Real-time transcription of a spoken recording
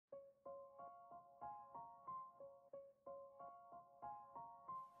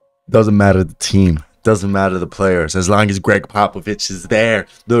Doesn't matter the team. Doesn't matter the players. As long as Greg Popovich is there,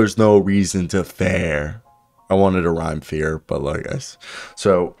 there's no reason to fear. I wanted to rhyme fear, but like guys.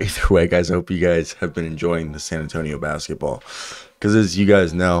 So either way, guys, I hope you guys have been enjoying the San Antonio basketball. Because as you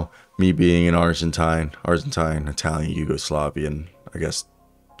guys know, me being an Argentine, Italian, Yugoslavian, I guess,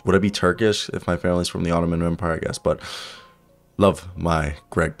 would I be Turkish if my family's from the Ottoman Empire? I guess, but love my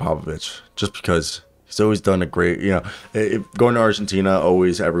Greg Popovich just because he's always done a great, going to Argentina,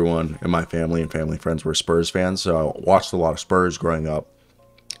 always everyone in my family and family friends were Spurs fans. So I watched a lot of Spurs growing up.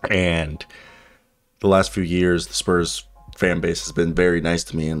 And the last few years, the Spurs fan base has been very nice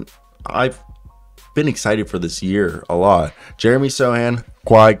to me. And I've been excited for this year a lot. Jeremy Sohan,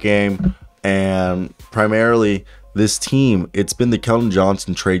 quiet game. And primarily this team, it's been the Keldon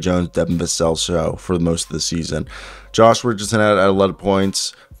Johnson, Trey Jones, Devin Vassell show for most of the season. Josh Richardson had 11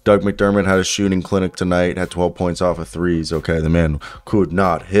 points. Doug McDermott had a shooting clinic tonight, had 12 points off of threes. Okay, the man could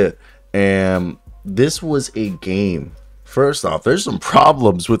not hit. And this was a game. First off, there's some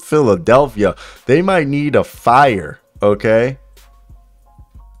problems with Philadelphia. They might need a fire, okay?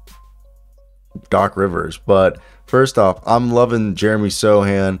 Doc Rivers. But first off, I'm loving Jeremy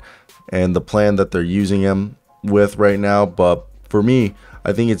Sohan and the plan that they're using him with right now. But for me,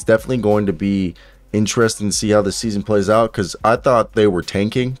 I think it's definitely going to be interesting to see how the season plays out, because I thought they were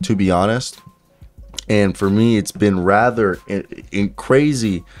tanking, to be honest. And for me, it's been rather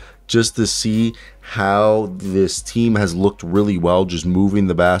crazy just to see how this team has looked really well, just moving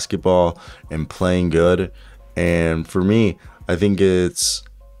the basketball and playing good. And for me, I think it's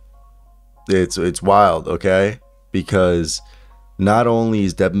wild, okay? Because not only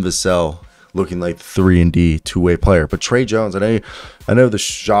is Devin Vassell looking like the 3-and-D two-way player, but Trey Jones, I know the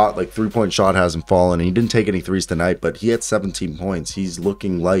shot, like 3-point shot, hasn't fallen, and he didn't take any threes tonight, but he had 17 points. He's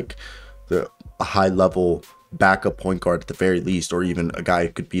looking like a high-level backup point guard at the very least, or even a guy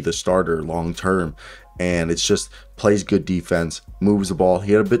who could be the starter long term. And it's just plays good defense, moves the ball.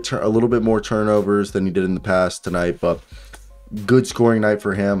 He had a little bit more turnovers than he did in the past tonight, but good scoring night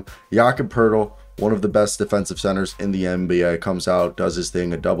for him. Jakob Poeltl, one of the best defensive centers in the NBA, comes out, does his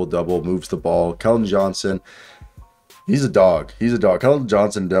thing, a double-double, moves the ball. Keldon Johnson, he's a dog. Keldon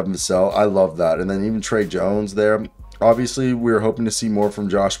Johnson and Devin Vassell, I love that. And then even Trey Jones there. Obviously, we were hoping to see more from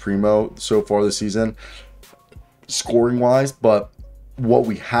Josh Primo so far this season, scoring-wise. But what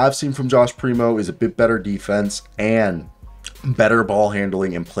we have seen from Josh Primo is a bit better defense and better ball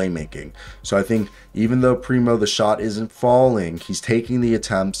handling and playmaking. So I think even though Primo, the shot isn't falling, he's taking the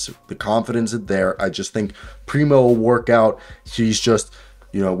attempts, the confidence is there. I just think Primo will work out. He's just,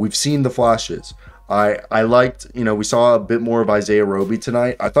 we've seen the flashes. I liked, we saw a bit more of Isaiah Roby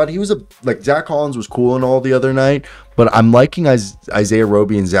tonight. I thought he was Zach Collins was cool and all the other night, but I'm liking Isaiah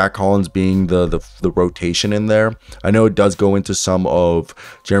Roby and Zach Collins being the rotation in there. I know it does go into some of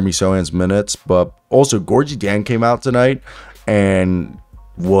Jeremy Sohan's minutes, but also Gorgie Dan came out tonight and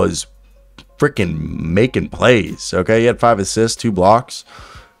was freaking making plays. Okay, he had 5 assists, 2 blocks.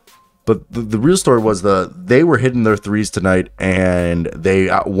 But the real story was they were hitting their threes tonight, and they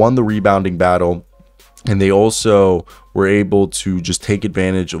won the rebounding battle. And they also were able to just take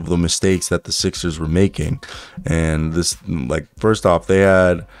advantage of the mistakes that the Sixers were making. And this, first off,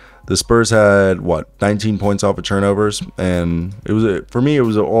 the Spurs had 19 points off of turnovers, and for me, it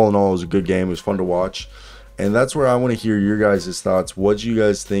was all in all, it was a good game. It was fun to watch. And that's where I want to hear your guys' thoughts. What do you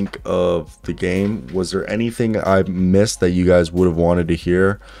guys think of the game? Was there anything I missed that you guys would have wanted to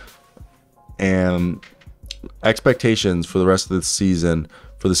hear? And expectations for the rest of the season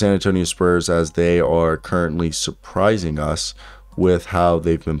for the San Antonio Spurs, as they are currently surprising us with how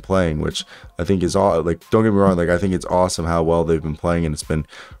they've been playing, which I think is all, don't get me wrong, I think it's awesome how well they've been playing, and it's been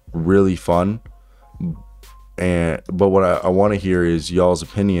really fun. But what I want to hear is y'all's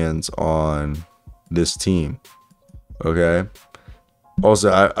opinions on this team. Okay.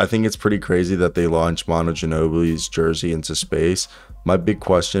 Also, I think it's pretty crazy that they launched Manu Ginobili's jersey into space. My big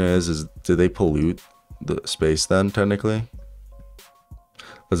question is did they pollute the space then, technically?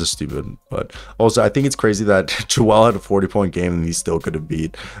 That's stupid. But also, I think it's crazy that Joel had a 40-point game and he still could have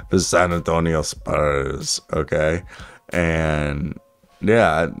beat the San Antonio Spurs. Okay. And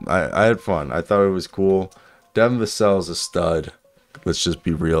yeah, I had fun. I thought it was cool. Devin Vassell's a stud. Let's just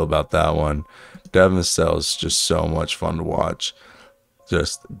be real about that one. Devin Vassell is just so much fun to watch.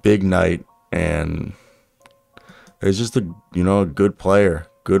 Just big night, and it's just a good player,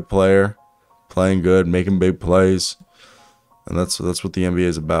 playing good, making big plays, and that's what the NBA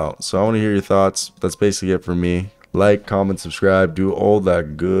is about. So I want to hear your thoughts. That's basically it for me. Like, comment, subscribe, do all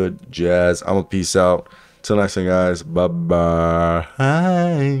that good jazz. I'm gonna peace out. Till next time, guys. Bye bye.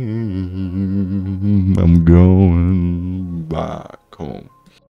 I'm going back home.